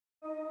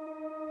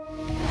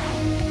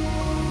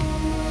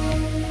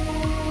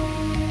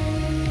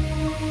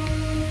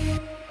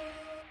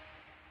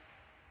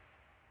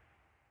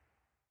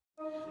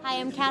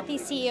am Kathy,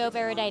 CEO of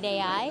Erudite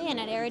AI, and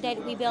at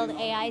Erudite we build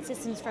AI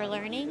systems for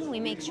learning. We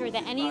make sure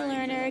that any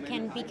learner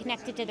can be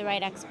connected to the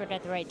right expert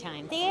at the right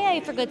time. The AI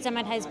for Good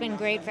Summit has been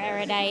great for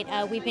Erudite.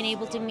 We've been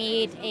able to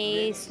meet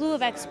a slew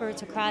of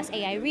experts across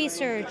AI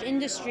research,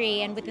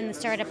 industry, and within the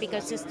startup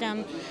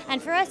ecosystem. And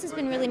for us it's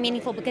been really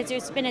meaningful because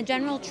there's been a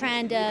general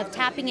trend of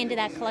tapping into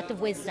that collective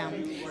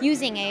wisdom,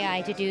 using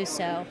AI to do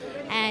so.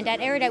 And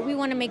at Erudite we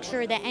want to make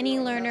sure that any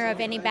learner of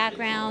any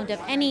background, of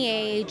any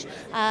age,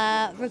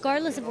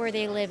 regardless of where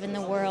they live in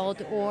the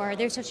world or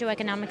their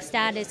socioeconomic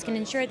status, can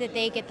ensure that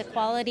they get the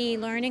quality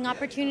learning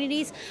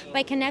opportunities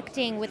by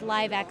connecting with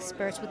live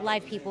experts, with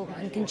live people who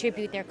can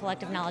contribute their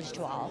collective knowledge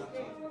to all.